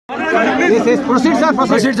Yes, yes. Proceed, sir.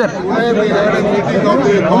 Proceed, sir. Today we had a meeting of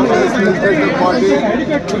the Congress Legislative Party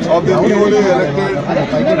of the newly elected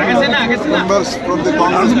members from the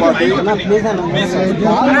Congress Party. The Congress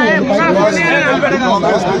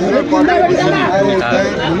Legislative Party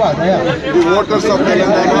the voters of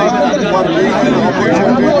Telangana for giving an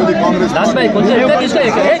opportunity to the Congress Party.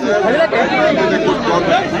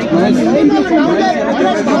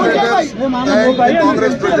 Thank the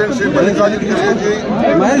Congress President Shri Mallikarjun Kharge ji,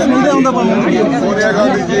 Sonia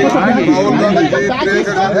Gandhi ji, Rahul Gandhi ji,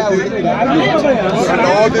 Priyanka Gandhi ji, and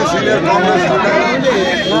all the senior Congress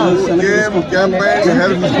leaders who came, campaigned,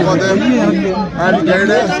 helped for them, and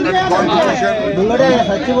guidance and contribution to the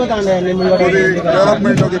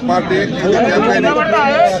development of the party in the campaigning.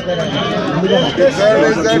 The third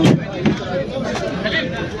is that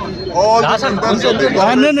all the members of the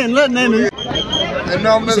Congress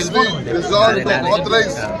unanimously resolved to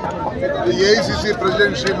authorize the AICC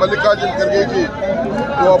President Shri Mallikarjun Kharge ji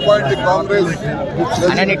to appoint the Congress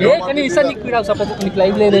Legislative Party.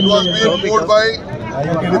 It was being moved by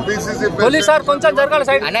the PCC President.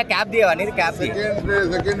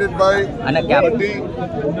 Seconded by Reddy,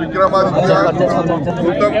 Vikramaditya,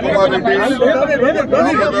 Uttam Kumar Reddy,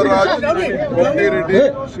 Damodar Raj, Kotti Reddy,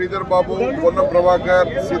 Sridhar Babu, Ponnam Prabhakar,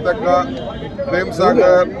 Seethakka, Prem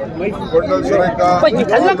Sagar, Kondal Sureka,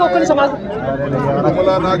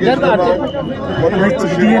 Kamala Nageshwar Rao, Promotional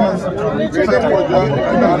Shivakumar, Vedam Pooja,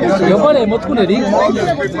 and all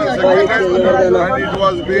these people seconded, and it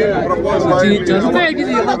was being proposed by the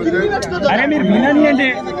President, Mr. Revanth Reddy.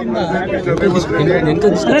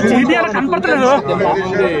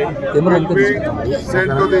 Sent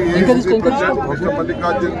to the AICC President, Mr.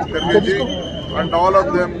 Mallikarjun Kharge ji, and all of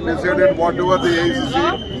them decided whatever the AICC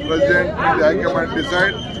President and the High Command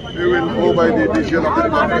decide, we will go by the decision of the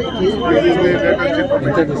party. This is the latest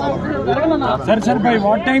information to all of you. Sir, by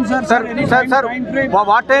what time, sir? Sir,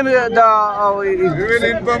 what time We will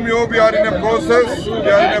inform you. We are in a process.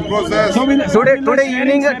 Today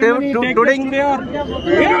evening.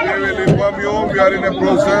 we will inform you. We are in a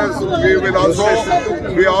process.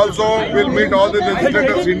 We also will meet all the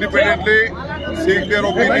legislators independently, seek their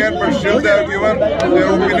opinion, but still they have given their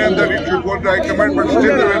opinion that it should go to High Command, but still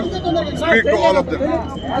they will speak to all of them.